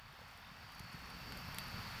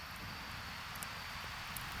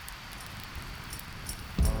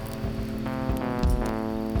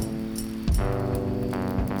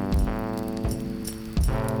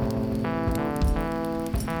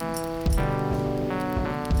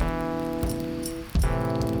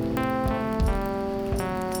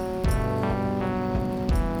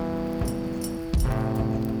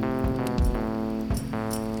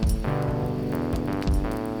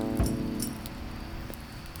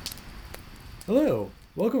Hello,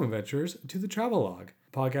 welcome adventurers to the Travelogue,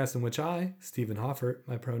 a podcast in which I, Stephen Hoffert,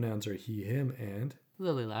 my pronouns are he, him, and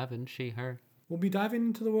Lily Lavin, she, her. will be diving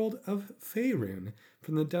into the world of Faerun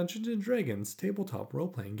from the Dungeons & Dragons tabletop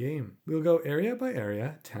role-playing game. We will go area by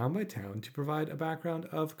area, town by town, to provide a background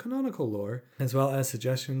of canonical lore, as well as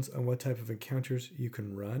suggestions on what type of encounters you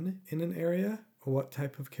can run in an area, or what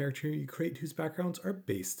type of character you create whose backgrounds are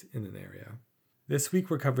based in an area. This week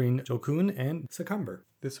we're covering Julkoun and Secomber.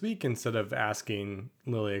 This week, instead of asking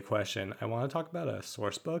Lily a question, I want to talk about a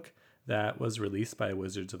source book that was released by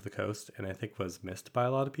Wizards of the Coast and I think was missed by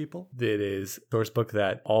a lot of people. It is a source book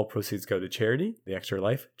that all proceeds go to charity, the Extra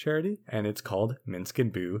Life charity, and it's called Minsk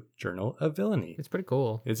and Boo Journal of Villainy. It's pretty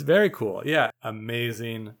cool. It's very cool. Yeah.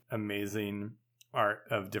 Amazing art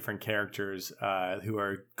of different characters who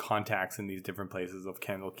are contacts in these different places of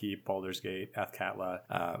Candlekeep, Baldur's Gate, Athkatla,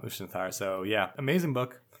 Ushanthar. So yeah, amazing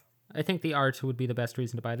book. I think the art would be the best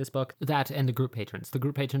reason to buy this book. That and the group patrons. The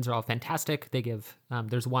group patrons are all fantastic. They give,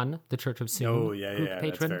 there's one, the Church of Soon group patron.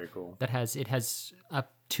 That's very cool. That has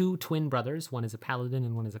two twin brothers. One is a paladin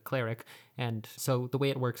and one is a cleric. And so the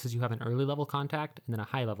way it works is you have an early level contact and then a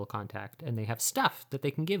high level contact. And they have stuff that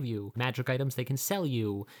they can give you. Magic items they can sell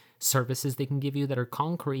you. Services they can give you that are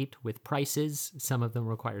concrete with prices. Some of them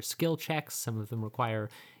require skill checks. Some of them require,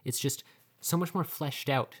 it's just so much more fleshed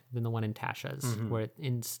out than the one in Tasha's, where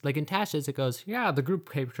in Tasha's it goes, yeah, the group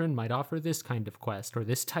patron might offer this kind of quest or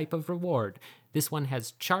this type of reward. This one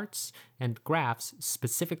has charts and graphs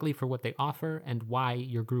specifically for what they offer and why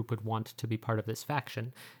your group would want to be part of this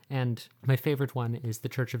faction. And my favorite one is the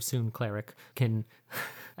Church of Soon cleric can,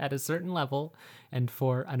 at a certain level, and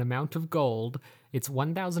for an amount of gold, it's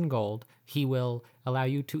 1,000 gold, he will allow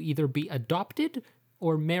you to either be adopted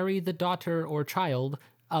or marry the daughter or child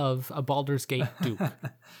of a Baldur's Gate Duke.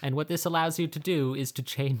 And what this allows you to do is to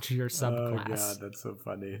change your subclass. Oh god, that's so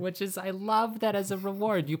funny. Which is, I love that as a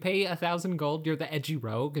reward. You pay 1,000 gold, you're the edgy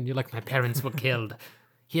rogue, and you're like, my parents were killed.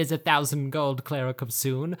 Here's 1,000 gold, Cleric of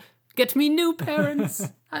Soon. Get me new parents!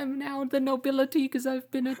 I'm now the nobility because I've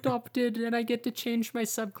been adopted, and I get to change my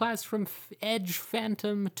subclass from Edge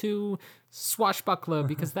Phantom to Swashbuckler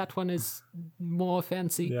because that one is more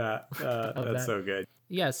fancy. Yeah, that's so good.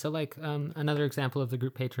 Yeah, so another example of the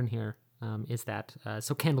group patron here is that,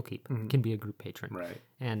 so Candlekeep can be a group patron. Right.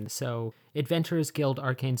 And so Adventurers Guild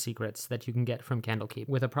Arcane Secrets that you can get from Candlekeep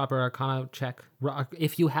with a proper Arcana check.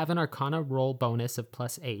 If you have an Arcana roll bonus of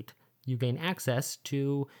 +8, you gain access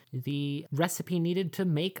to the recipe needed to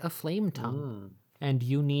make a flame tongue. And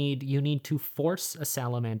you need to force a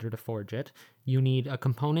salamander to forge it. You need a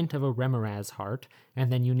component of a Remoraz heart,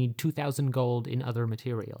 and then you need 2,000 gold in other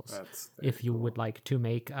materials. If you would like to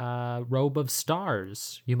make a robe of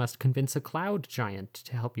stars, you must convince a cloud giant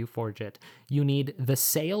to help you forge it. You need the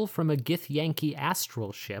sail from a Githyanki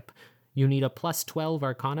astral ship. You need a +12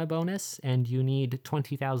 Arcana bonus, and you need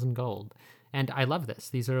 20,000 gold. And I love this.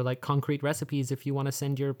 These are like concrete recipes if you want to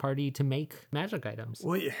send your party to make magic items.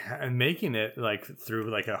 Well, yeah, and making it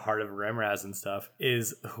through a Heart of Remraz and stuff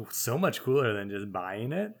is so much cooler than just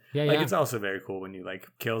buying it. Yeah, It's also very cool when you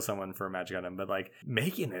kill someone for a magic item, but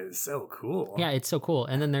making it is so cool. Yeah, it's so cool.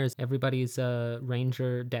 And then there's everybody's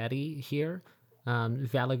ranger daddy here.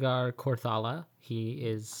 Valagar Korthala. He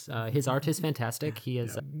is his art is fantastic. He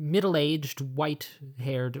is middle-aged,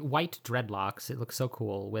 white-haired, white dreadlocks. It looks so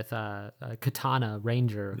cool with a katana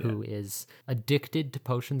ranger who is addicted to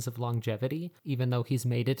potions of longevity, even though he's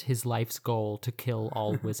made it his life's goal to kill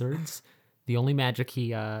all wizards. The only magic he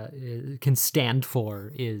can stand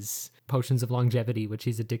for is potions of longevity, which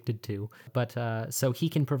he's addicted to. But so he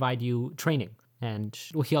can provide you training. And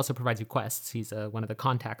he also provides you quests. He's one of the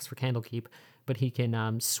contacts for Candlekeep, but he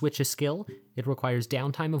can switch a skill. It requires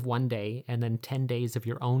downtime of 1 day and then 10 days of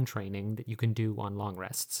your own training that you can do on long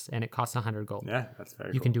rests, and it costs 100 gold. Yeah, that's very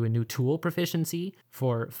cool. You can do a new tool proficiency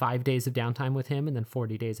for 5 days of downtime with him and then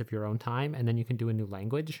 40 days of your own time, and then you can do a new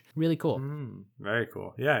language. Really cool. Very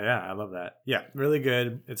cool. Yeah, I love that. Yeah, really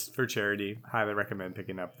good. It's for charity. Highly recommend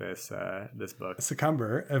picking up this book.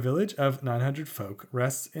 Secomber, a village of 900 folk,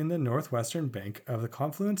 rests in the northwestern bank of the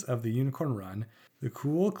confluence of the Unicorn Run, the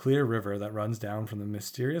cool, clear river that runs down from the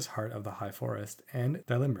mysterious heart of the High Forest, and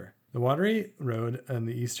Dalimber, the watery road in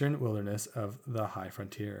the eastern wilderness of the High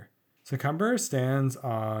Frontier. Secomber stands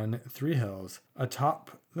on 3 hills,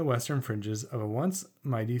 atop the western fringes of a once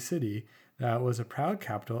mighty city that was a proud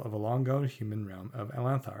capital of a long-ago human realm of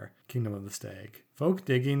Elanthar, Kingdom of the Stag. Folk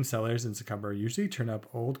digging cellars in Secomber usually turn up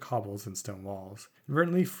old cobbles and stone walls.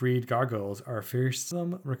 Inadvertently freed gargoyles are a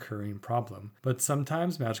fearsome recurring problem, but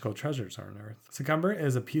sometimes magical treasures are unearthed. Secomber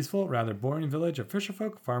is a peaceful, rather boring village of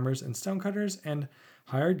fisherfolk, farmers, and stonecutters, and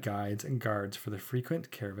hired guides and guards for the frequent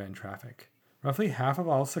caravan traffic. Roughly half of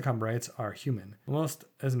all Secomberites are human. Almost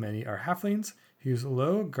as many are halflings, whose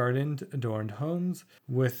low, garden-adorned homes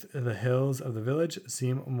with the hills of the village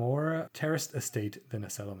seem more terraced estate than a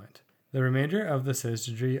settlement. The remainder of the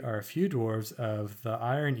citizenry are a few dwarves of the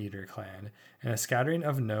Iron Eater clan and a scattering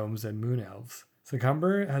of gnomes and moon elves.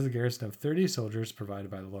 Secomber has a garrison of 30 soldiers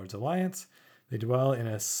provided by the Lord's Alliance. They dwell in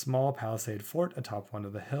a small palisade fort atop one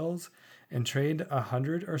of the hills and train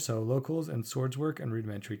 100 or so locals in swordswork and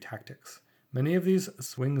rudimentary tactics. Many of these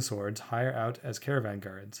swing swords hire out as caravan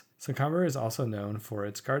guards. Secomber is also known for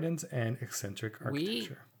its gardens and eccentric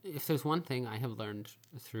architecture. If there's one thing I have learned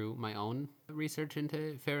through my own research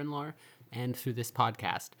into Faerun lore and through this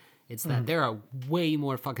podcast, it's that there are way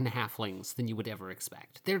more fucking halflings than you would ever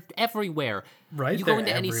expect. They're everywhere. Right? You go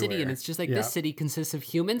into any city and it's just like, this city consists of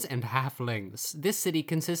humans and halflings. This city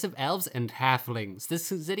consists of elves and halflings. This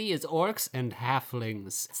city is orcs and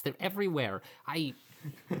halflings. They're everywhere.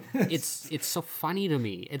 It's so funny to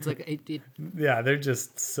me. It's like yeah, they're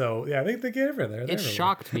just so they get everywhere. It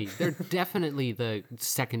shocked me. They're definitely the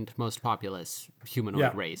second most populous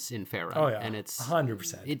humanoid race in Faerun. Oh yeah, and it's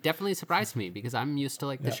 100%. It definitely surprised me because I'm used to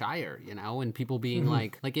like the Shire, and people being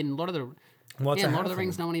like in Lord of the Lord of the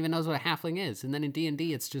Rings, no one even knows what a halfling is, and then in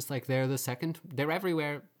D&D, it's just like they're the second. They're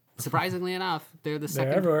everywhere. Surprisingly enough, they're the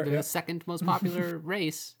second. They're the second most popular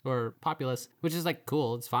race or populace, which is like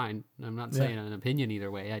cool. It's fine. I'm not saying an opinion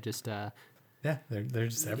either way. I just they're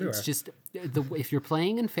just everywhere. It's just if you're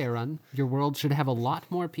playing in Faerun, your world should have a lot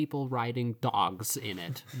more people riding dogs in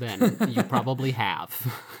it than you probably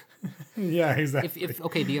have. Yeah, exactly.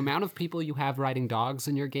 If the amount of people you have riding dogs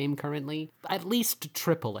in your game currently, at least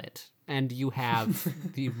triple it, and you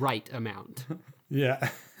have the right amount. Yeah.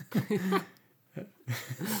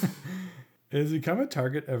 It has become a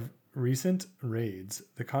target of recent raids.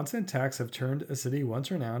 The constant attacks have turned a city once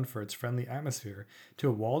renowned for its friendly atmosphere to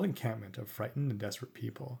a walled encampment of frightened and desperate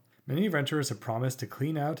people. Many adventurers have promised to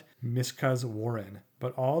clean out Mishka's Warren,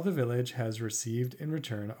 but all the village has received in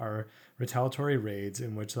return are retaliatory raids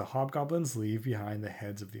in which the hobgoblins leave behind the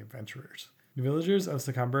heads of the adventurers. The villagers of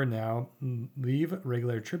Secomber now leave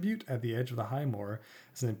regular tribute at the edge of the High Moor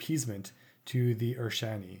as an appeasement to the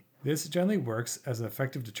Urshani. This generally works as an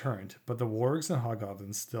effective deterrent, but the wargs and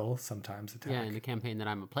hobgoblins still sometimes attack. Yeah, in the campaign that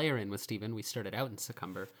I'm a player in with Steven, we started out in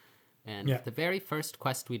Secomber, and the very first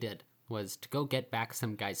quest we did was to go get back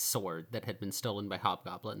some guy's sword that had been stolen by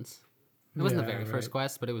hobgoblins. It wasn't the very first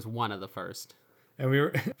quest, but it was one of the first. And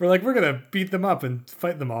we're like, we're going to beat them up and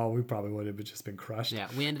fight them all. We probably would have just been crushed. Yeah,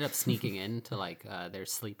 we ended up sneaking into like their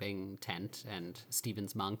sleeping tent, and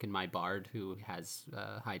Steven's monk and my bard, who has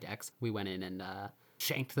high dex, we went in and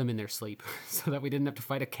shanked them in their sleep so that we didn't have to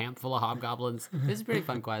fight a camp full of hobgoblins. This is a pretty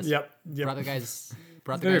fun quest. Yep. Brought the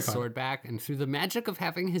guy's sword back, and through the magic of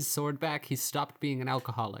having his sword back, he stopped being an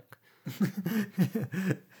alcoholic.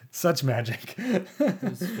 Such magic. It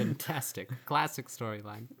was fantastic. Classic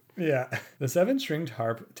storyline. Yeah. The Seven Stringed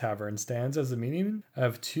Harp Tavern stands as the meaning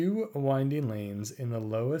of two winding lanes in the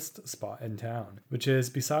lowest spot in town, which is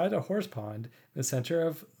beside a horse pond in the center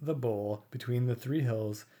of the bowl between the three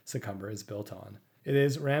hills Secomber is built on. It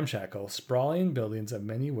is ramshackle, sprawling buildings of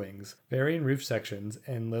many wings, varying roof sections,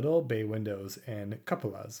 and little bay windows and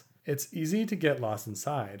cupolas. It's easy to get lost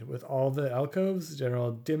inside, with all the alcoves,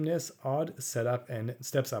 general dimness, odd setup, and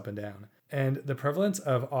steps up and down, and the prevalence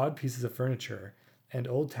of odd pieces of furniture and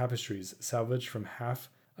old tapestries salvaged from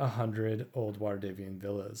 100 old Waterdavian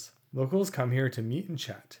villas. Locals come here to meet and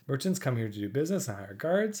chat. Merchants come here to do business and hire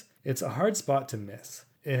guards. It's a hard spot to miss.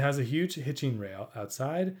 It has a huge hitching rail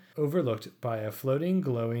outside, overlooked by a floating,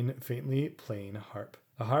 glowing, faintly plain harp.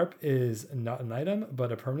 A harp is not an item,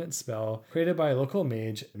 but a permanent spell created by a local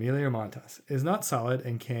mage, Emilio Montas. It is not solid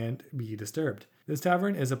and can't be disturbed. This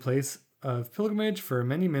tavern is a place of pilgrimage for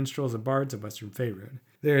many minstrels and bards of Western Faerun.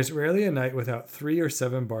 There is rarely a night without 3 or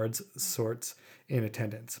 7 bards sorts in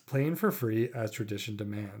attendance, playing for free as tradition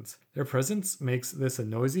demands. Their presence makes this a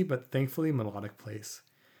noisy but thankfully melodic place.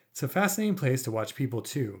 It's a fascinating place to watch people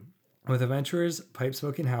too, with adventurers,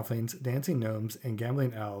 pipe-smoking halflings, dancing gnomes, and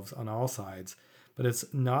gambling elves on all sides, but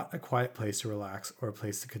it's not a quiet place to relax or a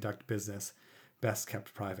place to conduct business, best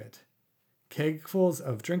kept private. Kegfuls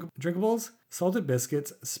of drinkables, salted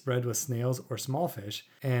biscuits spread with snails or small fish,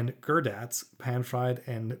 and gurdats, pan-fried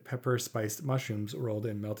and pepper-spiced mushrooms rolled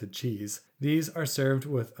in melted cheese. These are served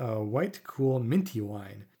with a white, cool, minty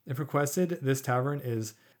wine. If requested, this tavern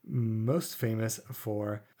is most famous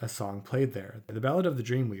for a song played there, the Ballad of the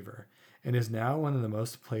Dreamweaver, and is now one of the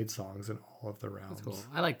most played songs in all of the realms. That's cool.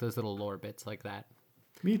 I like those little lore bits like that.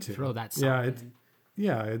 Me too. Throw that song in.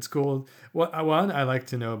 Yeah, it's cool. One, I like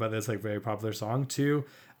to know about this like very popular song. Two,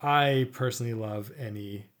 I personally love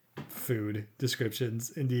any food descriptions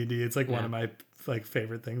in D&D. It's like one of my like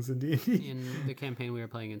favorite things in D&D. In the campaign we were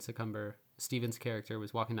playing in Secomber, Steven's character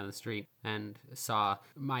was walking down the street and saw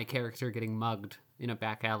my character getting mugged in a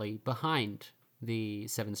back alley behind the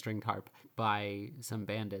 7-stringed harp by some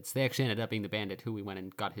bandits. They actually ended up being the bandit who we went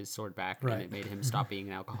and got his sword back, and it made him stop being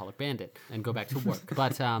an alcoholic bandit and go back to work.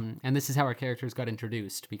 But and this is how our characters got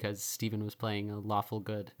introduced, because Stephen was playing a lawful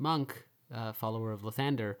good monk, follower of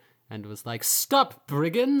Lathander, and was like, "Stop,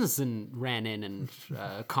 brigands!" and ran in, and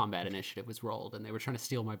combat initiative was rolled, and they were trying to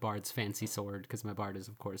steal my bard's fancy sword, because my bard is,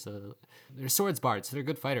 of course, they're swords bards, so they're a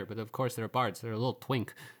good fighter, but of course they're bards, they're a little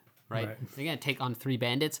twink. Right? They're going to take on 3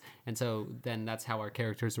 bandits. And so then that's how our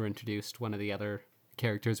characters were introduced. One of the other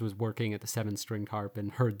characters was working at the 7-stringed harp and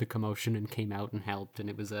heard the commotion and came out and helped. And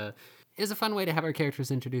it was a fun way to have our characters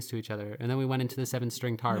introduced to each other. And then we went into the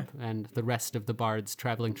 7-stringed harp, and the rest of the bard's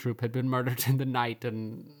traveling troupe had been murdered in the night.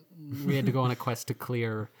 And we had to go on a quest to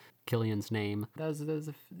clear Killian's name. That was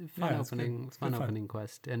a fun opening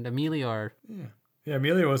quest. And Emilior... Yeah,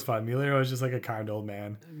 Emilio was fun. Emilio was just like a kind old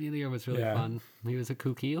man. Emilio was really fun. He was a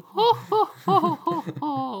kooky. Ho, ho, ho, ho,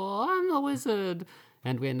 ho, I'm a wizard.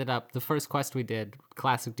 And we ended up, the first quest we did,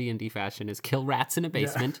 classic D&D fashion, is kill rats in a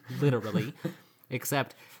basement, literally.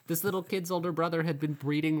 Except this little kid's older brother had been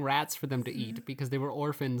breeding rats for them to eat because they were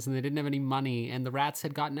orphans and they didn't have any money, and the rats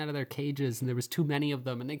had gotten out of their cages and there was too many of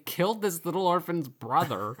them, and they killed this little orphan's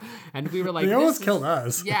brother. And we were like, they almost killed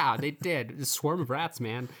us. Yeah, they did. A swarm of rats,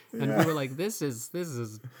 man. And we were like, this is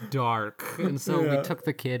dark. And so we took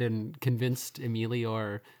the kid and convinced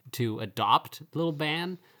Emilior to adopt little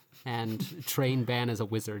Ban and train Ban as a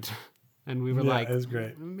wizard. And we were like, it was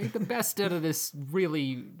great. We made the best out of this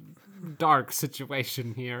really dark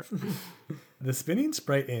situation here. The spinning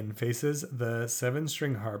sprite inn faces the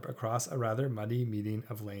 7-string harp across a rather muddy meeting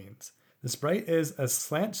of lanes. The sprite is a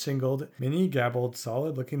slant-shingled, mini-gabbled,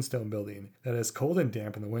 solid-looking stone building that is cold and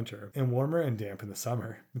damp in the winter, and warmer and damp in the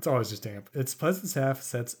summer. It's always just damp. Its pleasant staff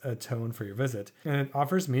sets a tone for your visit, and it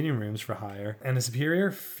offers meeting rooms for hire and a superior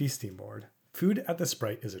feasting board. Food at the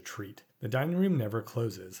sprite is a treat. The dining room never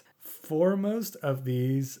closes. Foremost of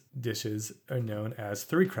these dishes are known as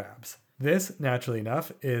 3 crabs. This, naturally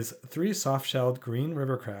enough, is 3 soft-shelled green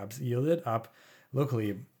river crabs yielded up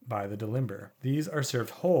locally by the Delimber. These are served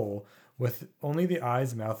whole, with only the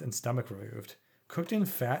eyes, mouth, and stomach removed. Cooked in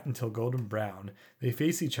fat until golden brown, they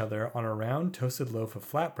face each other on a round toasted loaf of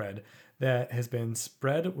flatbread that has been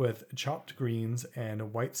spread with chopped greens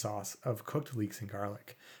and white sauce of cooked leeks and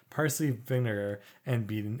garlic, parsley vinegar, and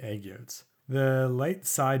beaten egg yolks. The light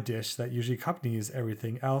side dish that usually accompanies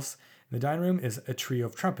everything else in the dining room is a trio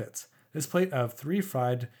of trumpets. This plate of 3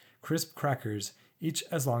 fried crisp crackers, each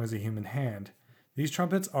as long as a human hand. These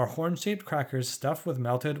trumpets are horn-shaped crackers stuffed with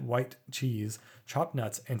melted white cheese, chopped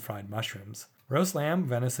nuts, and fried mushrooms. Roast lamb,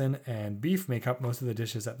 venison, and beef make up most of the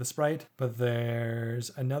dishes at the Sprite, but there's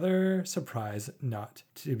another surprise not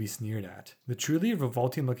to be sneered at. The truly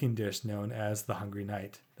revolting-looking dish known as the Hungry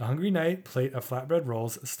Knight. The Hungry Knight plate of flatbread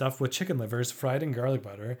rolls stuffed with chicken livers fried in garlic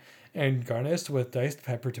butter and garnished with diced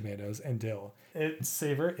pepper, tomatoes, and dill. Its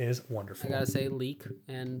savor is wonderful. I gotta say, leek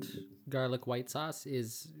and garlic white sauce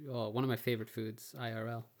is one of my favorite foods,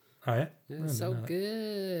 IRL. Oh, yeah? It's so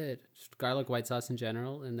good. Just garlic white sauce in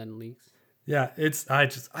general, and then leeks. Yeah,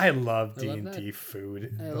 I love D&D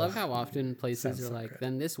food. I love how often places are like,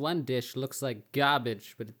 then this one dish looks like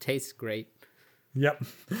garbage, but it tastes great. Yep.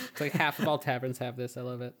 It's like half of all taverns have this. I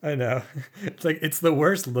love it. I know. It's like, it's the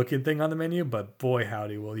worst looking thing on the menu, but boy,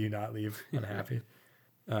 howdy, will you not leave unhappy.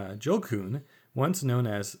 Julkoun, once known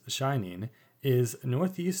as Shining, is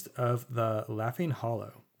northeast of the Laughing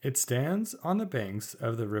Hollow. It stands on the banks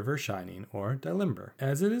of the River Shining, or Delimber.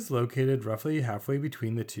 As it is located roughly halfway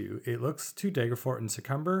between the two, it looks to Daggerfort and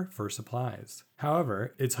Secomber for supplies.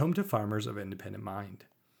 However, it's home to farmers of independent mind.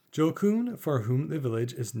 Julkoun, for whom the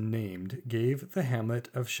village is named, gave the hamlet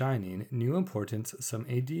of Shining new importance some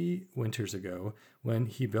 80 winters ago when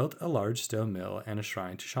he built a large stone mill and a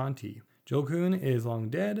shrine to Shanti. Julkoun is long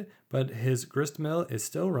dead, but his grist mill is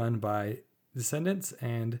still run by descendants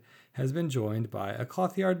and has been joined by a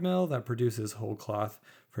clothyard mill that produces whole cloth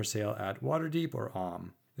for sale at Waterdeep or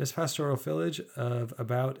Alm. This pastoral village of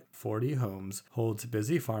about 40 homes holds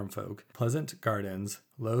busy farm folk, pleasant gardens,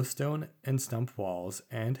 low stone and stump walls,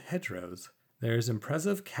 and hedgerows. There is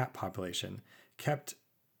impressive cat population kept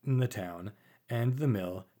in the town and the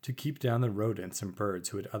mill to keep down the rodents and birds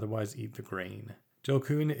who would otherwise eat the grain.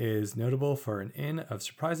 Julkoun is notable for an inn of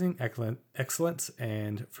surprising excellence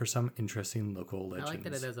and for some interesting local legends. I like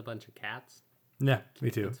that it has a bunch of cats. Yeah,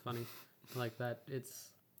 me too. It's funny. I like that. It's...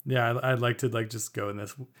 Yeah, I'd like to just go in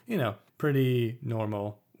this, pretty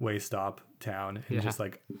normal one-way stop town, and just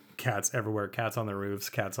like cats everywhere, cats on the roofs,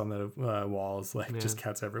 cats on the walls, like just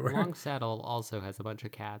cats everywhere. Long Saddle also has a bunch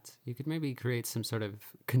of cats. You could maybe create some sort of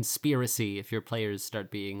conspiracy if your players start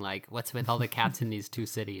being like, what's with all the cats in these two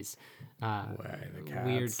cities?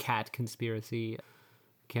 Weird cat conspiracy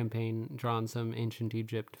campaign, draw on some ancient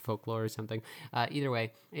Egypt folklore or something. Either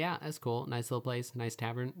way, yeah, that's cool. Nice little place, nice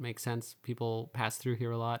tavern. Makes sense. People pass through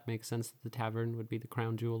here a lot. Makes sense that the tavern would be the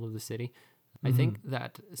crown jewel of the city. I think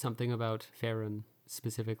that something about Faerun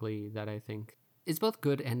specifically that I think is both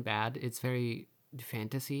good and bad. It's very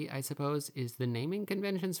fantasy, I suppose, is the naming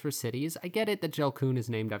conventions for cities. I get it that Julkoun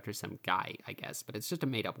is named after some guy, I guess, but it's just a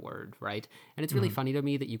made-up word, right? And it's really funny to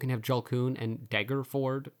me that you can have Julkoun and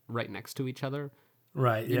Daggerford right next to each other.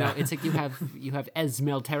 Right, You know, it's like you have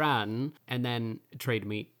Esmel Terran and then Trade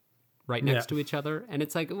Meat right next to each other, and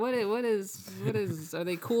it's like, what is are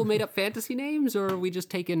they cool made up fantasy names, or are we just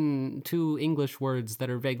taking two English words that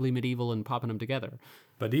are vaguely medieval and popping them together?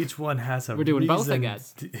 But each one has a We're doing reason. both, I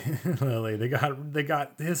guess. Lily, they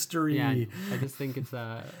got history. Yeah, I just think it's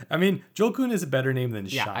I mean, Julkoun is a better name than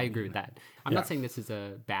Shine. yeah, I agree with that. I'm not saying this is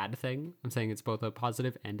a bad thing. I'm saying it's both a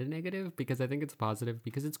positive and a negative, because I think it's positive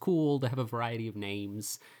because it's cool to have a variety of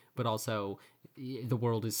names, but also the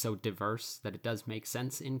world is so diverse that it does make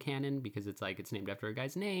sense in canon, because it's like it's named after a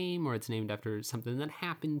guy's name or it's named after something that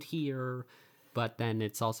happened here. But then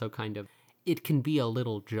it's also kind of, it can be a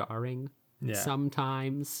little jarring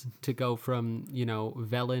sometimes to go from, you know,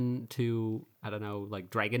 Velen to, I don't know, like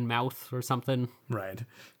Dragonmouth or something. Right.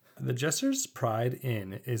 The Jester's Pride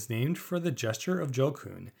Inn is named for the gesture of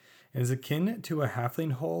Julkoun and is akin to a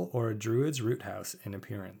halfling hole or a druid's root house in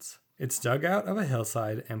appearance. It's dug out of a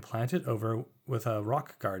hillside and planted over with a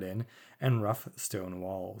rock garden and rough stone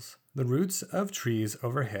walls. The roots of trees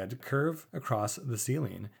overhead curve across the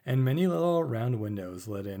ceiling, and many little round windows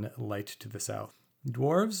let in light to the south.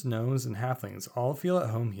 Dwarves, gnomes, and halflings all feel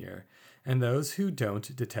at home here, and those who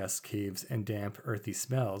don't detest caves and damp, earthy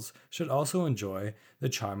smells should also enjoy the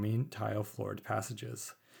charming tile-floored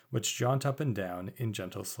passages, which jaunt up and down in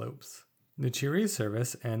gentle slopes. The cheery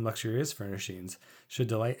service and luxurious furnishings should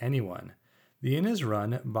delight anyone. The inn is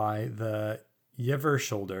run by the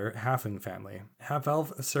Yevershoulder halfling family,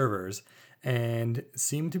 half-elf servers, and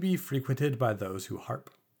seem to be frequented by those who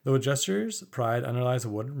harp. The Jester's Pride underlies a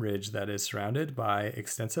wooden ridge that is surrounded by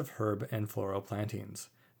extensive herb and floral plantings.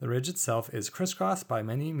 The ridge itself is crisscrossed by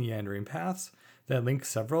many meandering paths that link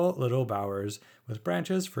several little bowers with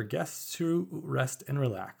branches for guests to rest and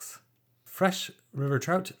relax. Fresh river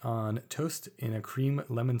trout on toast in a cream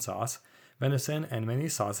lemon sauce, venison, and many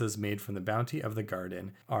sauces made from the bounty of the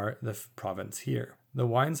garden are the province here. The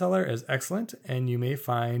wine cellar is excellent, and you may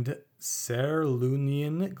find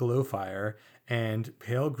Cerulean Glowfire and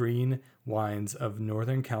pale green wines of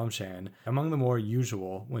northern Kalimshan among the more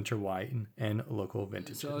usual winter wine and local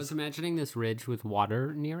vintages. So I was imagining this ridge with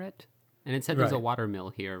water near it, and it said there's a water mill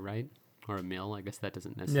here, right? Or a mill. I guess that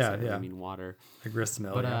doesn't necessarily mean water. A grist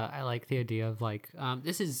mill, but I like the idea of like,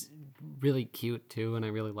 this is really cute too, and I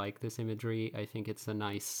really like this imagery. I think it's a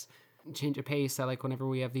nice change of pace. I like whenever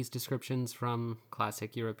we have these descriptions from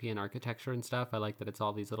classic European architecture and stuff. I like that it's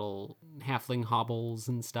all these little halfling hobbles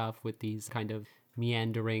and stuff with these kind of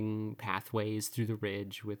meandering pathways through the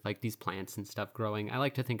ridge with like these plants and stuff growing. I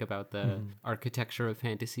like to think about the architecture of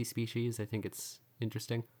fantasy species. I think it's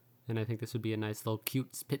interesting. And I think this would be a nice little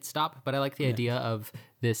cute pit stop. But I like the idea of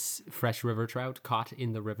this fresh river trout caught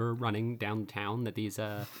in the river running downtown, that these,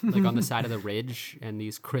 like on the side of the ridge, and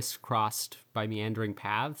these crisscrossed by meandering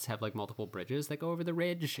paths have like multiple bridges that go over the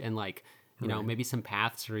ridge. And like, you know, maybe some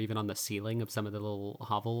paths are even on the ceiling of some of the little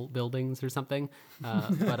hovel buildings or something.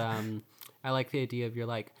 But I like the idea of you're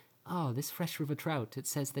like, oh, this fresh river trout, it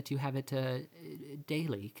says that you have it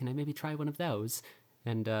daily. Can I maybe try one of those?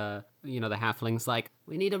 And, you know, the halfling's like,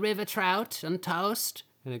 we need a river trout on toast.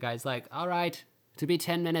 And the guy's like, all right, to be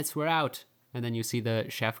 10 minutes, we're out. And then you see the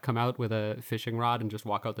chef come out with a fishing rod and just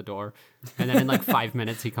walk out the door. And then in like 5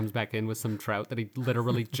 minutes, he comes back in with some trout that he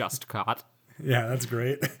literally just caught. Yeah, that's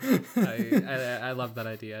great. I love that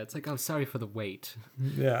idea. It's like, oh, sorry for the wait.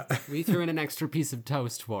 Yeah. We threw in an extra piece of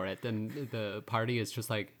toast for it. And the party is just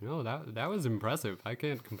like, no, that was impressive. I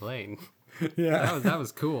can't complain. Yeah. That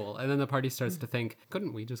was cool. And then the party starts to think,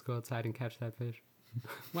 couldn't we just go outside and catch that fish?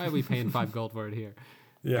 Why are we paying 5 gold for it here?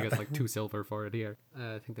 Yeah. I guess like 2 silver for it here.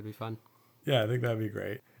 I think that'd be fun. Yeah, I think that'd be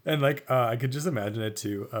great. And like, I could just imagine it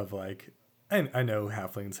too, of like, and I know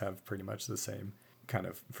halflings have pretty much the same kind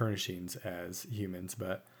of furnishings as humans,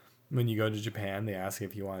 but when you go to Japan, they ask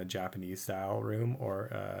if you want a Japanese style room or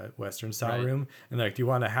a Western style Right. room. And they're like, do you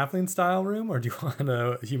want a halfling style room or do you want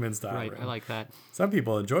a human style Right, room? I like that. Some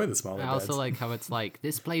people enjoy the smaller I beds. also like how it's like,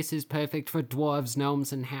 this place is perfect for dwarves,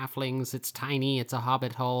 gnomes, and halflings. It's tiny, it's a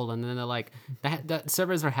hobbit hole. And then they're like, the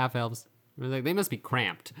servers are half elves. We're like, they must be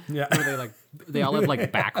cramped. Yeah. Or they like, they all have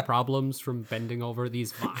like back problems from bending over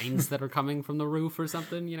these vines that are coming from the roof or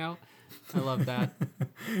something, you know? I love that.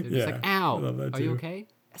 They're just like, I ow, love that are you too. okay?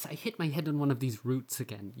 As I hit my head on one of these roots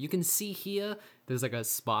again. You can see here, there's like a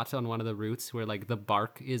spot on one of the roots where like the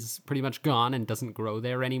bark is pretty much gone and doesn't grow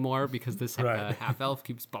there anymore because this Right. half-elf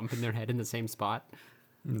keeps bumping their head in the same spot.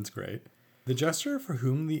 That's great. The jester for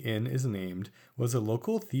whom the inn is named was a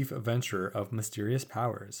local thief adventurer of mysterious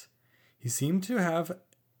powers. He seemed to have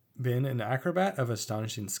been an acrobat of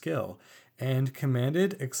astonishing skill and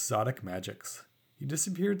commanded exotic magics. He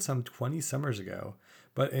disappeared some 20 summers ago,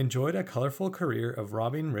 but enjoyed a colorful career of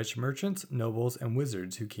robbing rich merchants, nobles, and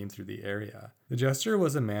wizards who came through the area. The jester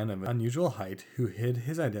was a man of unusual height who hid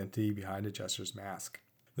his identity behind a jester's mask.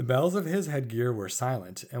 The bells of his headgear were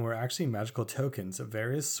silent and were actually magical tokens of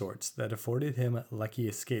various sorts that afforded him lucky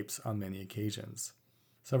escapes on many occasions.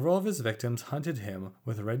 Several of his victims hunted him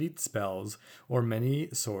with readied spells or many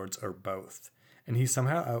swords or both, and he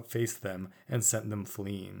somehow outfaced them and sent them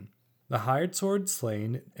fleeing. The hired sword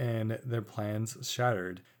slain and their plans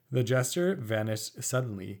shattered, the jester vanished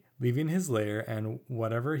suddenly, leaving his lair and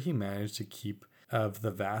whatever he managed to keep of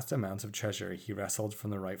the vast amounts of treasure he wrestled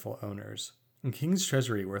from the rightful owners. A king's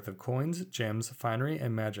treasury worth of coins, gems, finery,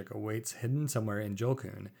 and magic awaits hidden somewhere in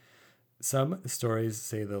Julkoun. Some stories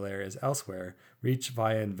say the lair is elsewhere, reached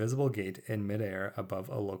via invisible gate in midair above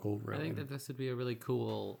a local ruin. I think that this would be a really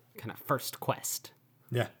cool kind of first quest.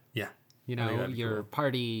 Yeah. You I think know, that'd be your cool.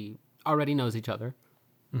 party already knows each other.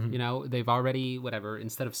 You know, they've already, whatever,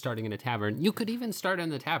 instead of starting in a tavern, you could even start in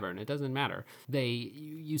the tavern. It doesn't matter.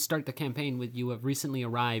 You start the campaign with, you have recently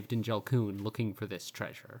arrived in Julkoun looking for this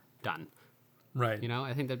treasure. Done. Right. You know,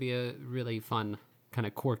 I think that'd be a really fun, kind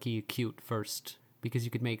of quirky, cute first, because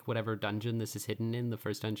you could make whatever dungeon this is hidden in, the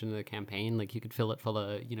first dungeon of the campaign, like you could fill it full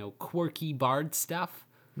of, you know, quirky bard stuff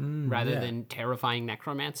rather than terrifying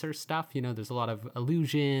necromancer stuff. You know, there's a lot of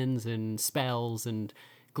illusions and spells and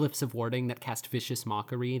glyphs of warding that cast vicious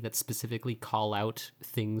mockery that specifically call out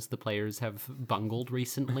things the players have bungled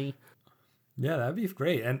recently. Yeah, that'd be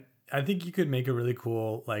great. And I think you could make a really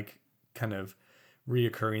cool, like, kind of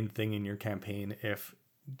reoccurring thing in your campaign if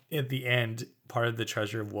at the end part of the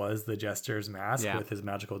treasure was the jester's mask with his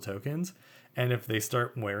magical tokens. And if they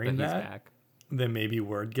start wearing But he's that, back. then maybe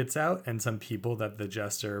word gets out and some people that the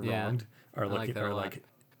jester wronged are I like looking that a are lot. like,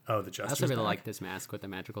 oh, the I jester's also really back. like this mask with the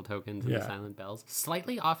magical tokens and the Yeah. silent bells.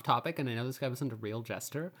 Slightly off topic, and I know this guy wasn't a real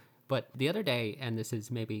jester, but the other day, and this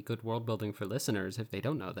is maybe good world building for listeners if they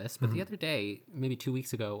don't know this, but the other day, maybe 2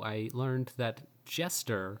 weeks ago, I learned that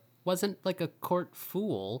jester wasn't like a court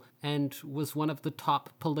fool and was one of the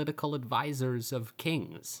top political advisors of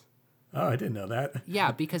kings. Oh, I didn't know that.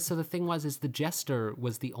 Yeah, because so the thing is the jester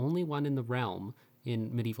was the only one in the realm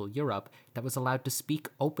in medieval Europe that was allowed to speak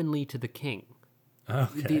openly to the king.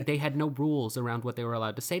 Okay. They had no rules around what they were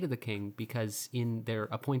allowed to say to the king because in their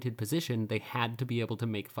appointed position, they had to be able to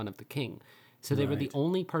make fun of the king. So they were the Right.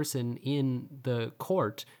 only person in the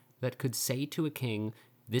court that could say to a king,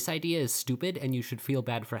 this idea is stupid and you should feel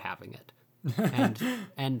bad for having it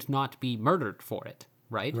and not be murdered for it.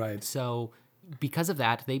 Right. Right. So because of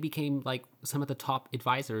that, they became like some of the top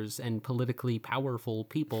advisors and politically powerful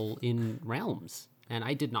people in realms. And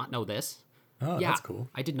I did not know this. Oh, Yeah, that's cool.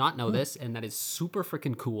 I did not know this, and that is super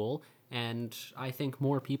freaking cool. And I think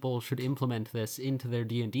more people should implement this into their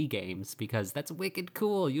D&D games because that's wicked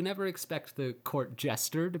cool. You never expect the court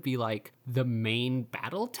jester to be like the main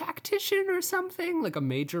battle tactician or something, like a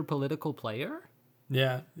major political player.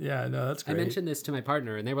 Yeah. No, that's I great. mentioned this to my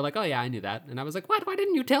partner, and they were like, oh, yeah, I knew that. And I was like, what? Why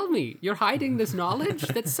didn't you tell me? You're hiding this knowledge?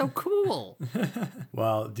 That's so cool.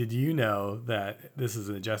 Well, did you know that this is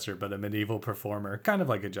a jester, but a medieval performer, kind of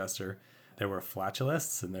like a jester? There were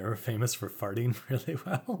flatulists, and they were famous for farting really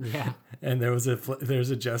well. Yeah. And there's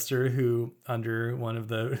a jester who, under one of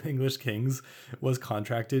the English kings, was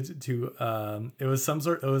contracted to. It was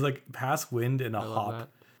like pass wind in a love hop that.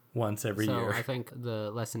 once every So year. I think the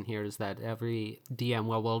lesson here is that every DM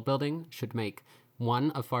while world building should make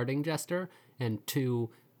 1, a farting jester, and 2,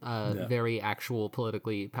 a very actual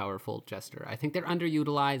politically powerful jester. I think they're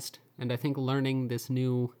underutilized, and I think learning this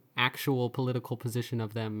new actual political position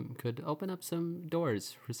of them could open up some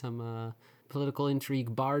doors for some political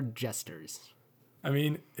intrigue bard jesters. I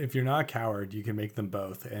mean, if you're not a coward, you can make them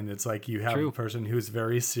both. And it's like you have True. a person who's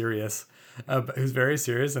very serious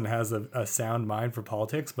and has a sound mind for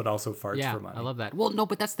politics, but also farts Yeah, for money. I love that. Well, no,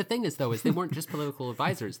 but that's the thing is they weren't just political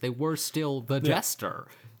advisors. They were still the jester.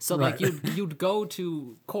 So like Right. you'd go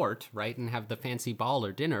to court, right, and have the fancy ball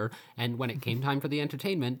or dinner, and when it came time for the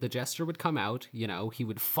entertainment, the jester would come out, he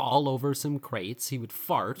would fall over some crates, he would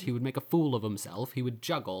fart, he would make a fool of himself, he would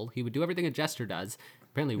juggle, he would do everything a jester does.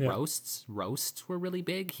 Apparently roasts were really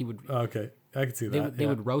big. He would Okay, I can see that. they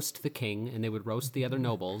would roast the king and they would roast the other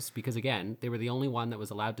nobles because, again, they were the only one that was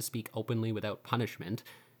allowed to speak openly without punishment.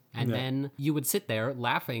 And then you would sit there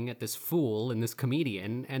laughing at this fool and this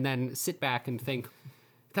comedian and then sit back and think,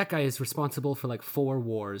 that guy is responsible for like 4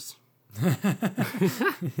 wars.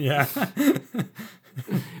 Yeah.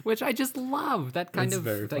 Which I just love. That kind It's of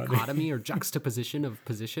very funny. dichotomy or juxtaposition of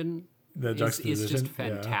position The is juxtaposition. just Yeah,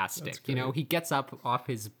 fantastic. that's He gets up off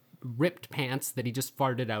his ripped pants that he just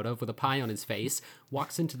farted out of with a pie on his face,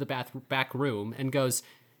 walks into the back room and goes,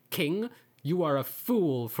 King, you are a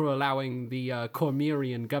fool for allowing the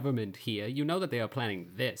Cormyrian government here. You know that they are planning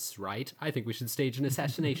this, right? I think we should stage an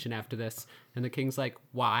assassination after this. And the king's like,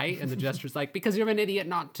 why? And the jester's like, because you're an idiot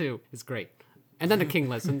not to. It's great. And then the king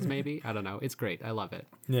listens, maybe. I don't know. It's great. I love it.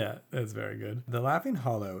 Yeah, that's very good. The Laughing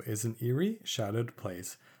Hollow is an eerie, shadowed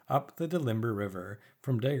place up the Delimber River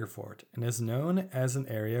from Daggerford and is known as an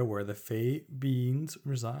area where the Fey beings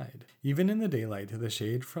reside. Even in the daylight, the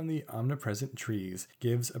shade from the omnipresent trees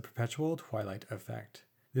gives a perpetual twilight effect.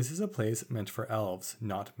 This is a place meant for elves,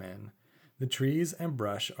 not men. The trees and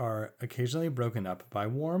brush are occasionally broken up by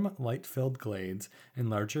warm, light-filled glades and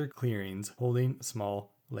larger clearings holding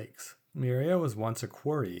small lakes. The area was once a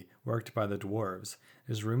quarry worked by the dwarves.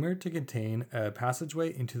 It is rumored to contain a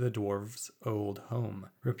passageway into the dwarves' old home.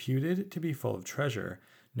 Reputed to be full of treasure,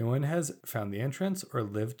 no one has found the entrance or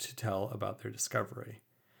lived to tell about their discovery.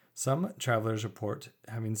 Some travelers report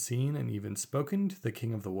having seen and even spoken to the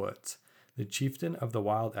King of the Woods, the chieftain of the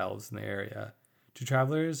wild elves in the area. To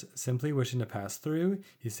travelers simply wishing to pass through,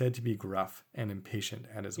 he's said to be gruff and impatient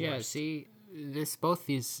at his Yeah, worst. see, both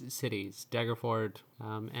these cities, Daggerford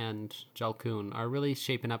and Julkoun, are really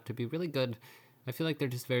shaping up to be really good. I feel like they're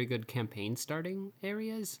just very good campaign starting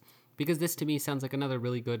areas, because this to me sounds like another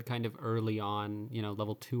really good kind of early on,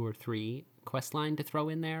 level 2 or 3 quest line to throw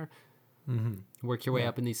in there. Work your way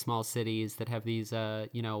up in these small cities that have these,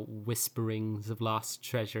 whisperings of lost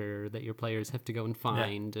treasure that your players have to go and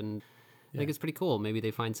find, and I think it's pretty cool. Maybe they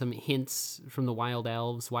find some hints from the wild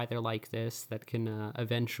elves why they're like this that can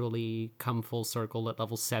eventually come full circle at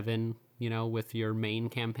level 7, with your main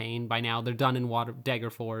campaign. By now they're done in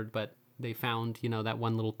Daggerford, but they found, that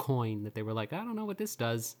one little coin that they were like, I don't know what this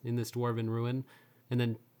does in this dwarven ruin. And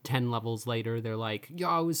then 10 levels later, they're like,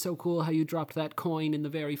 yo, it was so cool how you dropped that coin in the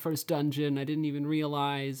very first dungeon. I didn't even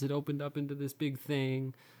realize it opened up into this big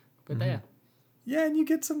thing. But yeah. Yeah, and you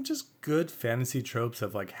get some just good fantasy tropes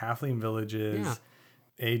of like halfling villages,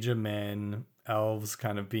 age of men, elves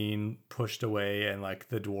kind of being pushed away, and like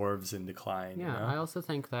the dwarves in decline. Yeah, I also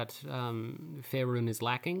think that Faerun is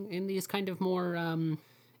lacking in these kind of more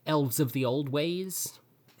elves of the old ways,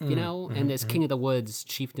 and this King of the Woods,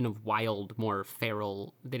 chieftain of wild, more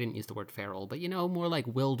feral. They didn't use the word feral, but more like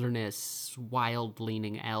wilderness,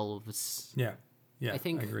 wild-leaning elves. Yeah, I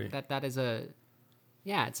think I agree. that is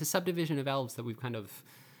it's a subdivision of elves that we've kind of,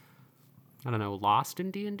 I don't know, lost in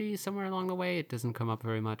D&D somewhere along the way. It doesn't come up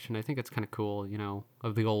very much, and I think it's kind of cool,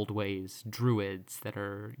 of the old ways. Druids that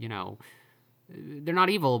are, they're not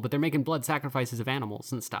evil, but they're making blood sacrifices of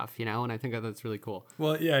animals and stuff, and I think that's really cool.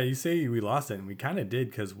 Well, yeah, you say we lost it, and we kind of did,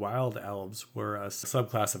 because wild elves were a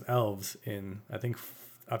subclass of elves in, I think,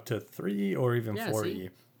 up to 3 or even 40.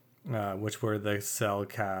 Which were the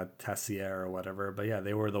Selka Tassier or whatever. But yeah,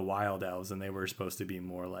 they were the wild elves, and they were supposed to be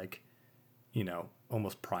more like,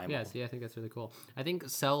 almost primal. Yeah, see, I think that's really cool. I think I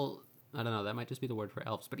don't know, that might just be the word for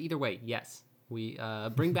elves. But either way, yes, we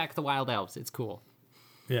bring back the wild elves. It's cool.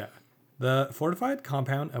 Yeah. The fortified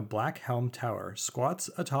compound of Black Helm Tower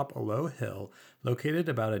squats atop a low hill located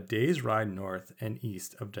about a day's ride north and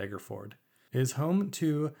east of Daggerford. It is home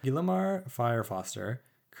to Gillamar Firefoster,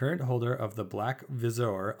 current holder of the Black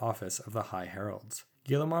Visor office of the High Heralds.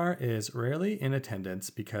 Gillamar is rarely in attendance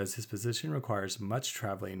because his position requires much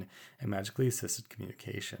traveling and magically assisted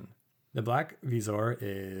communication. The Black Visor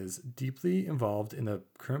is deeply involved in the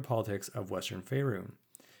current politics of Western Faerun,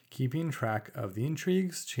 keeping track of the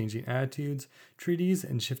intrigues, changing attitudes, treaties,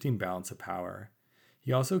 and shifting balance of power.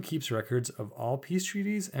 He also keeps records of all peace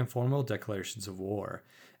treaties and formal declarations of war,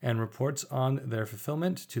 and reports on their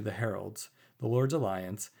fulfillment to the Heralds, the Lord's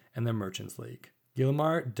Alliance, and the Merchants League.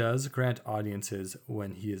 Gilmar does grant audiences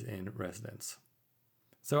when he is in residence.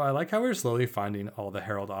 So I like how we're slowly finding all the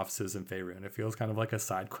Herald offices in Faerun. It feels kind of like a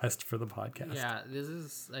side quest for the podcast. Yeah,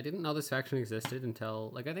 I didn't know this faction existed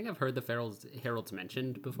until, like, I think I've heard the Heralds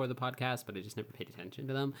mentioned before the podcast, but I just never paid attention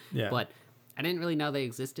to them. Yeah. But I didn't really know they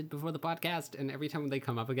existed before the podcast, and every time they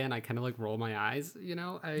come up again, I kind of, like, roll my eyes, you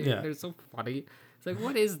know? They're so funny. It's like,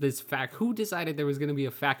 what is this fact? Who decided there was going to be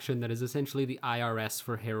a faction that is essentially the IRS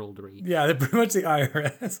for heraldry? Yeah, they're pretty much the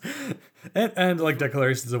IRS. and like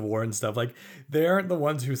declarations of war and stuff. Like, they aren't the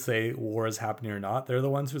ones who say war is happening or not. They're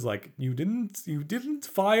the ones who's like, you didn't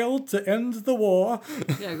file to end the war.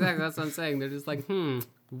 Yeah, exactly. That's what I'm saying. They're just like,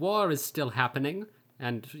 war is still happening.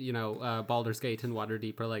 And, Baldur's Gate and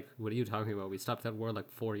Waterdeep are like, what are you talking about? We stopped that war like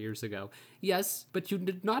 4 years ago. Yes, but you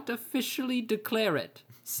did not officially declare it.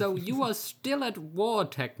 So you are still at war,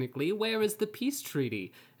 technically. Where is the peace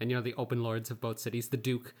treaty? And, the open lords of both cities, the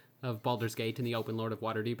Duke of Baldur's Gate and the open lord of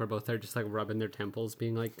Waterdeep are both there just like rubbing their temples,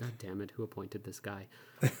 being like, God damn it, who appointed this guy?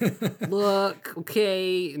 Look,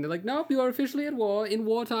 okay. And they're like, nope, you are officially at war. In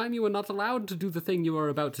wartime, you are not allowed to do the thing you are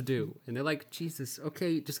about to do. And they're like, Jesus,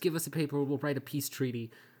 okay, just give us a paper. We'll write a peace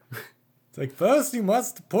treaty. It's like, first you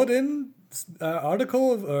must put in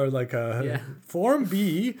Form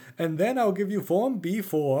B, and then I'll give you Form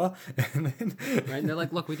B4. And then... Right, and they're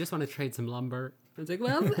like, look, we just want to trade some lumber. And it's like,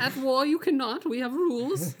 well, at war you cannot. We have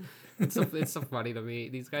rules. It's so funny to me.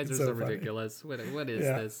 These guys are so ridiculous. What is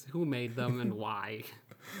this? Who made them and why?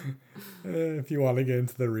 If you want to get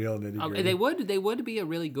into the real nitty-gritty. They would be a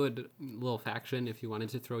really good little faction if you wanted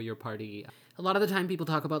to throw your party. A lot of the time people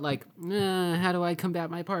talk about like, how do I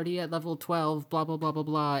combat my party at level 12, blah, blah, blah, blah,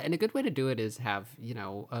 blah. And a good way to do it is have,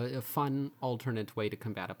 a fun alternate way to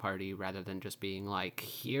combat a party rather than just being like,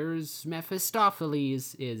 here's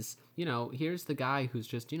Mephistopheles here's the guy who's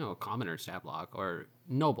just, a commoner stat block or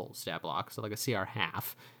noble stat block. So like a CR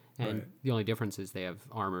half. And the only difference is they have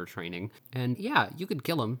armor training. And yeah, you could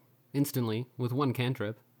kill him instantly with one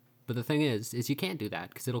cantrip. But the thing is you can't do that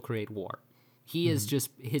because it'll create war. He is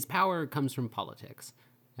just, his power comes from politics.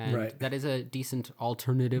 And that is a decent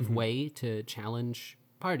alternative way to challenge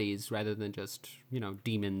parties rather than just,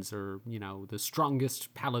 demons or, the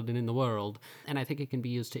strongest paladin in the world. And I think it can be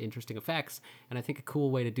used to interesting effects. And I think a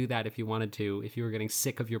cool way to do that if you wanted to, if you were getting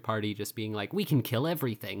sick of your party just being like, we can kill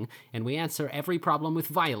everything and we answer every problem with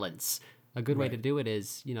violence. A good way to do it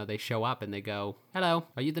is, they show up and they go, hello,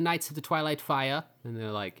 are you the Knights of the Twilight Fire? And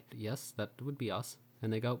they're like, yes, that would be us.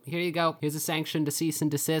 And they go, here you go. Here's a sanction to cease and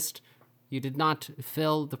desist. You did not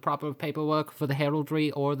fill the proper paperwork for the heraldry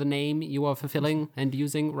or the name you are fulfilling and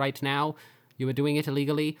using right now. You are doing it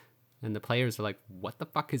illegally. And the players are like, what the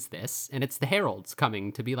fuck is this? And it's the heralds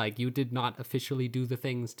coming to be like, you did not officially do the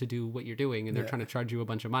things to do what you're doing. And they're trying to charge you a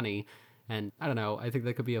bunch of money. And I don't know, I think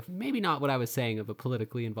that could be maybe not what I was saying of a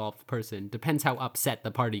politically involved person. Depends how upset the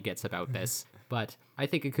party gets about this. But I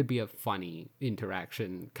think it could be a funny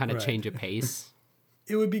interaction, kind of change of pace.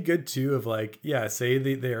 It would be good too if say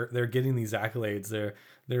they're getting these accolades,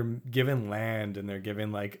 they're given land and they're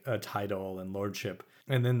given like a title and lordship,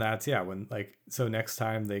 and then that's when so next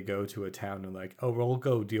time they go to a town and like, oh, we'll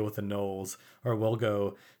go deal with the gnolls or we'll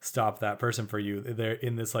go stop that person for you. They're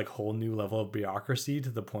in this like whole new level of bureaucracy to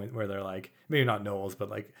the point where they're like, maybe not gnolls, but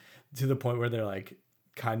like to the point where they're like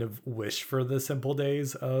kind of wish for the simple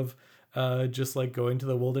days of just like going to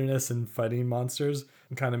the wilderness and fighting monsters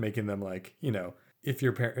and kind of making them like, if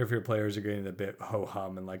your players are getting a bit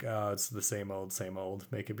ho-hum and like, oh, it's the same old,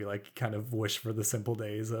 make it be like kind of wish for the simple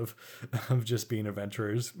days of just being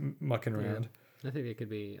adventurers mucking around. I think it could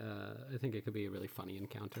be a really funny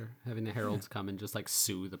encounter, having the heralds come and just like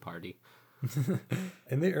sue the party.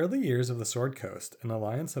 In the early years of the Sword Coast, an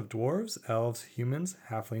alliance of dwarves, elves, humans,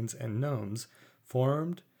 halflings, and gnomes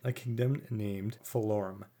formed a kingdom named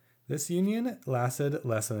Falorum. This union lasted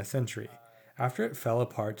less than a century. After it fell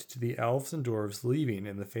apart to the elves and dwarves leaving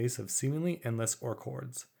in the face of seemingly endless orc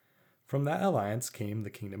hordes. From that alliance came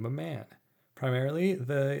the Kingdom of Man. Primarily,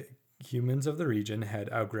 the humans of the region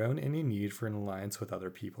had outgrown any need for an alliance with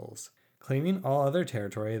other peoples. Claiming all other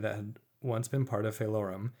territory that had once been part of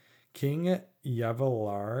Falorum, King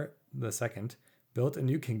Yavalar II built a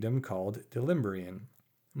new kingdom called Delimbrian.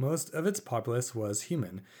 Most of its populace was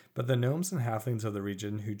human, but the gnomes and halflings of the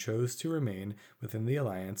region who chose to remain within the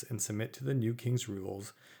alliance and submit to the new king's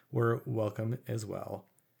rules were welcome as well.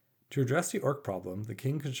 To address the orc problem, the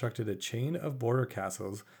king constructed a chain of border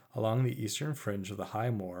castles along the eastern fringe of the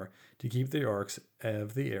High Moor to keep the orcs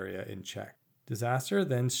of the area in check. Disaster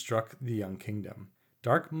then struck the young kingdom.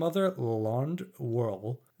 Dark Mother Lond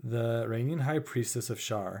Whirl, the reigning high priestess of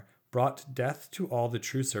Shar, brought death to all the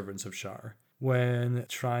true servants of Shar when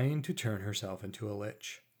trying to turn herself into a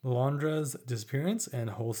lich. Melandra's disappearance and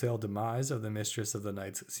wholesale demise of the mistress of the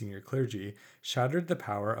knight's senior clergy shattered the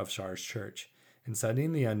power of Shar's church,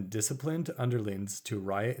 inciting the undisciplined underlings to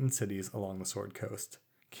riot in cities along the Sword Coast.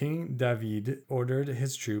 King David ordered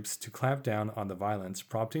his troops to clamp down on the violence,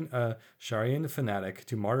 prompting a Sharian fanatic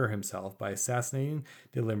to martyr himself by assassinating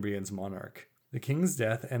Delimbrian's monarch. The king's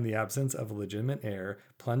death and the absence of a legitimate heir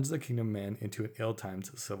plunged the kingdom men into an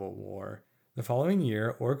ill-timed civil war. The following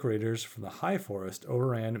year, orc raiders from the High Forest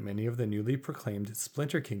overran many of the newly proclaimed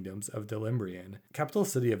splinter kingdoms of Delimbrian. Capital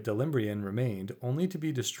city of Delimbrian remained, only to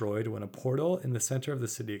be destroyed when a portal in the center of the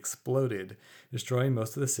city exploded, destroying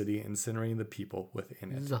most of the city and incinerating the people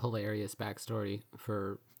within it. This is a hilarious backstory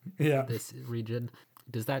for this region.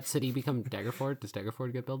 Does that city become Daggerford? Does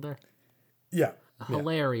Daggerford get built there? Yeah.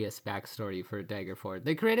 Hilarious backstory for Daggerford.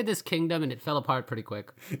 They created this kingdom and it fell apart pretty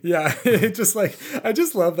quick. Yeah, it just like I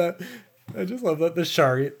just love that the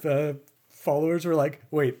Shari followers were like,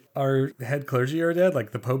 wait, our head clergy are dead?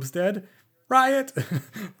 Like the Pope's dead? Riot!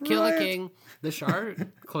 Kill a king. The Shar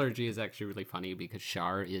clergy is actually really funny because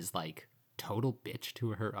Shar is like total bitch to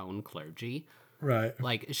her own clergy. Right.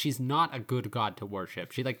 Like, she's not a good god to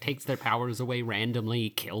worship. She like takes their powers away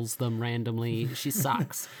randomly, kills them randomly. She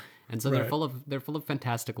sucks. And so they're full of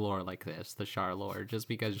fantastic lore like this, the Shar lore, just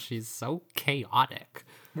because she's so chaotic.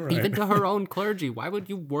 Right. Even to her own clergy. Why would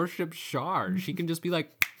you worship Shar? She can just be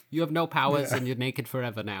like, you have no powers and you're naked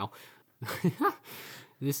forever now.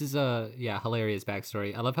 This is a hilarious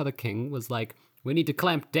backstory. I love how the king was like, we need to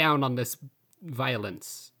clamp down on this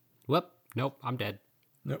violence. Whoop, nope, I'm dead.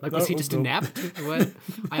 Nope. Like, was he just a nap? What?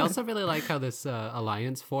 I also really like how this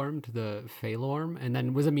alliance formed, the Phalorm, and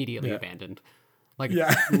then was immediately abandoned. Like,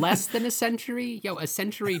 less than a century? A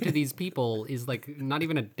century to these people is, like, not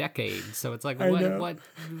even a decade. So it's like,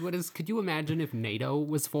 what is... Could you imagine if NATO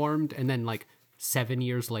was formed and then, like, 7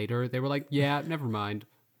 years later, they were like, yeah, never mind.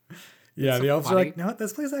 Yeah, the elves are like, no,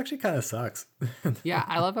 this place actually kind of sucks. Yeah,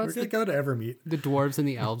 I love how we're going to go to Evermeet. The dwarves and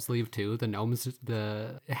the elves leave, too. The gnomes,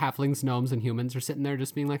 the halflings, gnomes, and humans are sitting there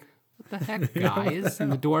just being like, what the heck, guys?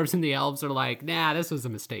 And the dwarves and the elves are like, nah, this was a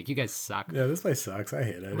mistake. You guys suck. Yeah, this place sucks. I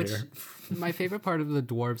hate it here. My favorite part of the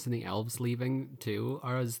dwarves and the elves leaving, too,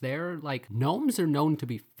 is they're like, gnomes are known to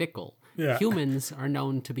be fickle. Yeah. Humans are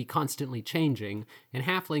known to be constantly changing, and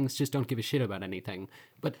halflings just don't give a shit about anything.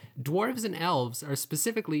 But dwarves and elves are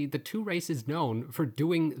specifically the two races known for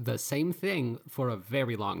doing the same thing for a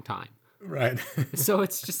very long time. Right. So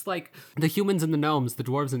it's just like the humans and the gnomes, the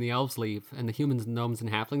dwarves and the elves leave, and the humans and gnomes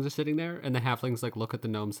and halflings are sitting there, and the halflings like look at the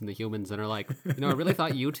gnomes and the humans and are like, I really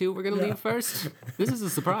thought you two were going to leave first? This is a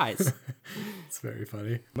surprise. It's very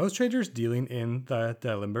funny. Most traders dealing in the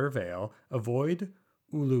Delimber Vale avoid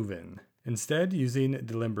Uluvin, instead using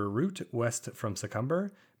Delimber route west from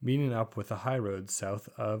Secomber, meeting up with the high road south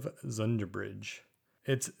of Zunderbridge.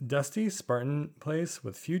 It's dusty, Spartan place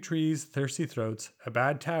with few trees, thirsty throats, a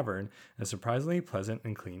bad tavern, and a surprisingly pleasant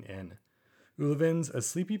and clean inn. Uluvin's a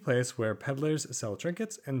sleepy place where peddlers sell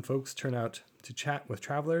trinkets and folks turn out to chat with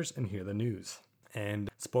travelers and hear the news. And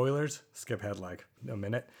spoilers, skip ahead like a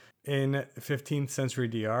minute. In 15th century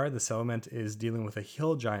DR, the settlement is dealing with a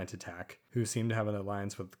hill giant attack who seem to have an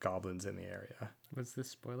alliance with goblins in the area. What's this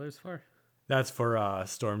spoilers for? That's for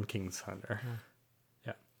Storm King's Hunter.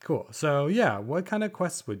 Yeah, cool. So yeah, what kind of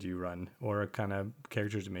quests would you run or kind of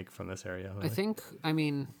characters to make from this area? I think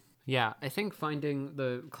finding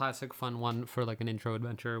the classic fun one for like an intro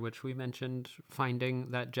adventure, which we mentioned,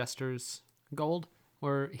 finding that Jester's gold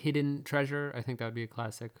or hidden treasure, I think that would be a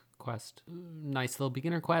classic quest. Nice little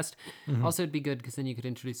beginner quest. Mm-hmm. Also, it'd be good because then you could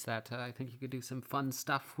introduce that to, I think you could do some fun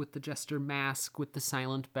stuff with the Jester mask, with the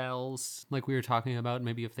silent bells, like we were talking about.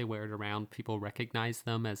 Maybe if they wear it around, people recognize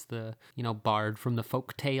them as the, bard from the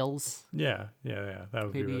folk tales. Yeah. That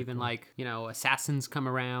would maybe be really even cool. like, assassins come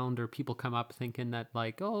around or people come up thinking that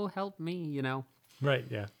like, oh, help me, Right,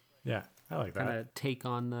 yeah. I like that. Kind of take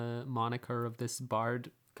on the moniker of this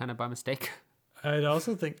bard kind of by mistake. I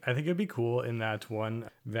think it'd be cool in that one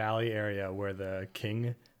valley area where the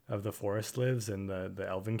king of the forest lives and the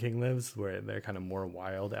elven king lives, where they're kind of more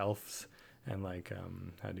wild elves and like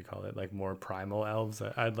how do you call it, like more primal elves.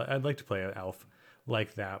 I'd like to play an elf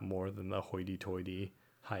like that more than the hoity-toity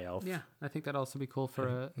high elf. Yeah, I think that'd also be cool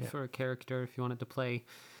for a character if you wanted to play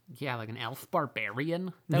like an elf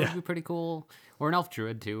barbarian. That would be pretty cool. Or an elf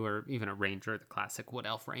druid too, or even a ranger, the classic wood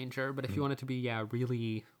elf ranger. But if you wanted to be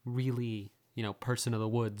really, really person of the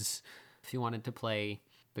woods, if you wanted to play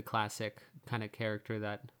the classic kind of character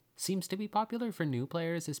that seems to be popular for new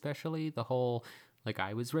players, especially the whole, like,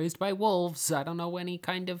 I was raised by wolves, I don't know any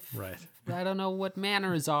kind of, I don't know what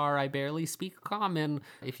manners are, I barely speak common.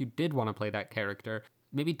 If you did want to play that character,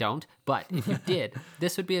 maybe don't, but if you did,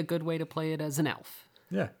 this would be a good way to play it as an elf.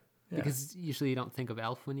 Yeah. Yeah. Because usually you don't think of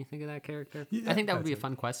elf when you think of that character. Yeah, I think that would be a that's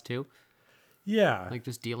fun quest too. Yeah. Like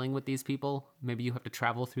just dealing with these people. Maybe you have to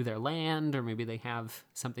travel through their land, or maybe they have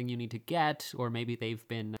something you need to get, or maybe they've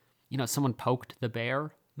been, someone poked the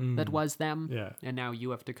bear that was them. Yeah. And now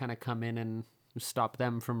you have to kind of come in and stop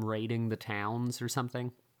them from raiding the towns or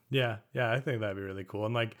something. Yeah. Yeah. I think that'd be really cool.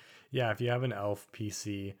 And like, yeah, if you have an elf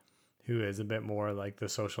PC who is a bit more like the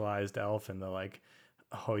socialized elf and the like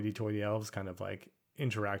hoity-toity elves kind of like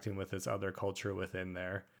interacting with this other culture within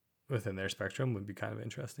their spectrum would be kind of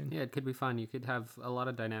interesting. Yeah, it could be fun. You could have a lot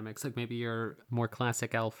of dynamics. Like maybe your more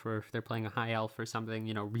classic elf, or if they're playing a high elf or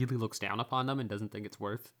something, really looks down upon them and doesn't think it's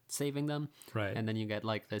worth saving them. Right. And then you get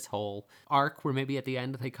like this whole arc where maybe at the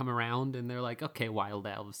end they come around and they're like, okay, wild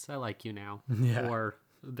elves, I like you now. Yeah. Or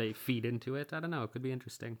they feed into it. I don't know. It could be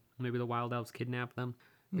interesting. Maybe the wild elves kidnap them.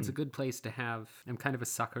 It's a good place to have. I'm kind of a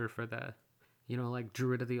sucker for the, like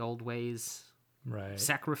Druid of the old ways. Right.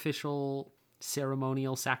 Sacrificial,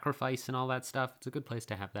 ceremonial sacrifice and all that stuff. It's a good place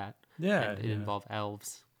to have that. Yeah. And it involve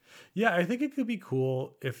elves. Yeah, I think it could be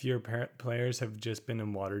cool if your players have just been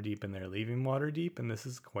in Waterdeep and they're leaving Waterdeep, and this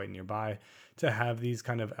is quite nearby, to have these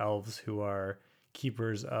kind of elves who are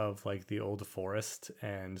keepers of like the old forest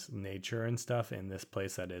and nature and stuff in this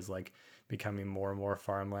place that is like becoming more and more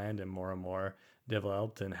farmland and more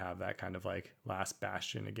developed, and have that kind of like last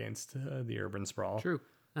bastion against the urban sprawl. True.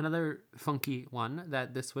 Another funky one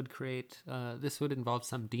that this would create, this would involve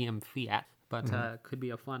some DM fiat, but could be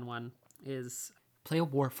a fun one, is play a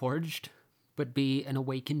Warforged, but be an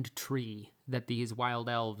awakened tree that these wild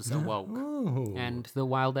elves awoke. Ooh. And the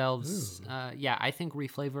wild elves, I think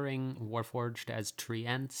reflavoring Warforged as tree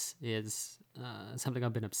ents is something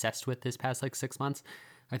I've been obsessed with this past like 6 months.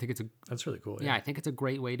 I think That's really cool. I think it's a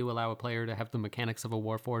great way to allow a player to have the mechanics of a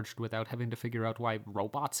Warforged without having to figure out why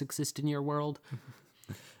robots exist in your world.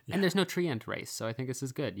 Yeah. And there's no tree ant race, so I think this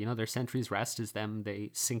is good. Their sentry's rest is them.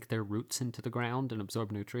 They sink their roots into the ground and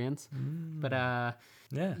absorb nutrients. But,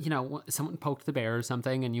 someone poked the bear or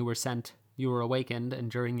something, and you were awakened, and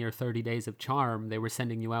during your 30 days of charm, they were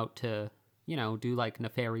sending you out to, do like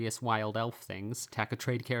nefarious wild elf things. Attack a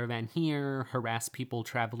trade caravan here, harass people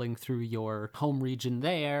traveling through your home region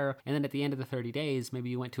there, and then at the end of the 30 days, maybe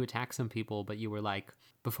you went to attack some people, but you were like,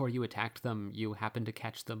 before you attacked them, you happened to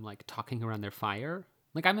catch them like talking around their fire.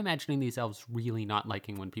 Like, I'm imagining these elves really not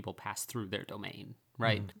liking when people pass through their domain,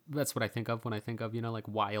 right? That's what I think of when I think of, like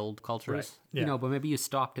wild cultures. Right. Yeah. But maybe you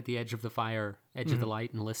stopped at the edge of the fire, edge of the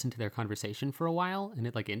light, and listened to their conversation for a while, and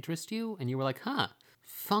it like interested you, and you were like, huh,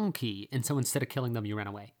 funky. And so instead of killing them, you ran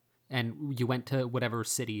away. And you went to whatever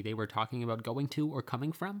city they were talking about going to or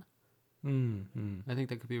coming from. I think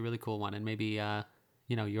that could be a really cool one. And maybe,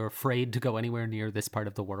 you're afraid to go anywhere near this part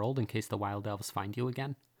of the world in case the wild elves find you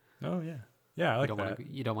again. Oh, yeah. Yeah, I like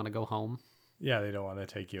You don't want to go home. Yeah, they don't want to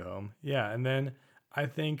take you home. Yeah, and then I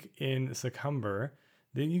think in Secomber,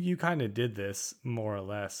 you kind of did this more or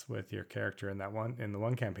less with your character in the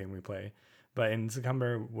one campaign we play. But in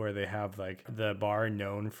Secomber, where they have like the bar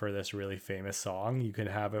known for this really famous song, you could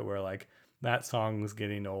have it where like that song's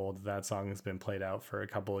getting old, that song has been played out for a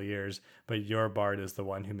couple of years, but your bard is the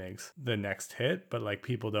one who makes the next hit, but like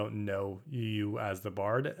people don't know you as the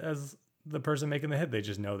bard as the person making the hit, they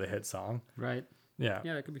just know the hit song. Right. Yeah.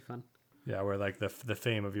 Yeah, that could be fun. Yeah, where like the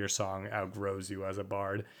fame of your song outgrows you as a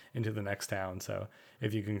bard into the next town. So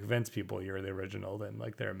if you can convince people you're the original, then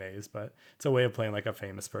like they're amazed. But it's a way of playing like a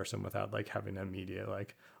famous person without like having an immediate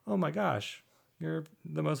like, oh my gosh, you're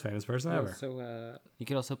the most famous person ever. So you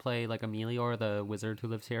could also play like Emilior, the wizard who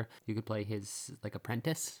lives here. You could play his like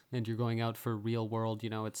apprentice, and you're going out for real world.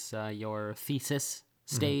 It's your thesis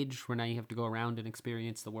stage where now you have to go around and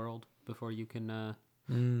experience the world before you can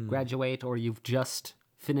graduate, or you've just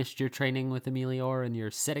finished your training with Emilior and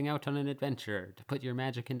you're setting out on an adventure to put your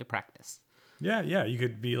magic into practice. Yeah, you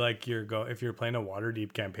could be like if you're playing a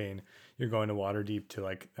Waterdeep campaign, you're going to Waterdeep to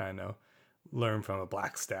like, I don't know, learn from a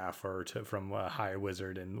Blackstaff or from a high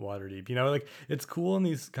wizard in Waterdeep. Like it's cool in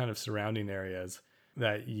these kind of surrounding areas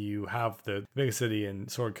that you have the big city in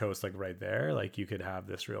Sword Coast like right there. Like you could have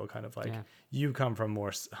this real kind of like you come from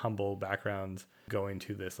more humble backgrounds going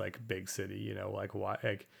to this like big city, like why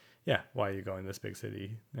are you going to this big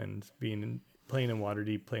city and playing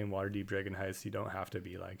Waterdeep Dragon Heist? You don't have to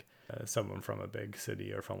be like someone from a big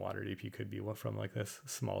city or from Waterdeep. You could be from like this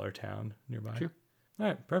smaller town nearby. True. All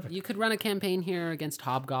right, perfect. You could run a campaign here against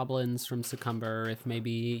hobgoblins from Secomber if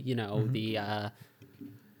maybe, the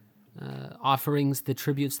offerings, the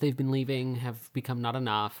tributes they've been leaving have become not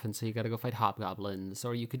enough, and so you got to go fight hobgoblins.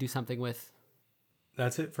 Or you could do something with...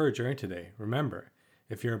 That's it for a journey today. Remember,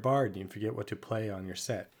 If you're a bard and you forget what to play on your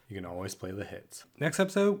set, you can always play the hits. Next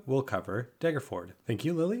episode, we'll cover Daggerford. Thank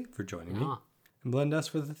you, Lily, for joining me. And blend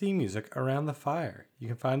us with the theme music Around the Fire. You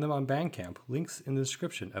can find them on Bandcamp, links in the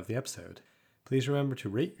description of the episode. Please remember to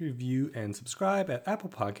rate, review, and subscribe at Apple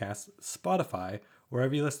Podcasts, Spotify,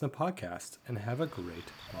 wherever you listen to podcasts, and have a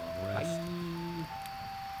great long rest.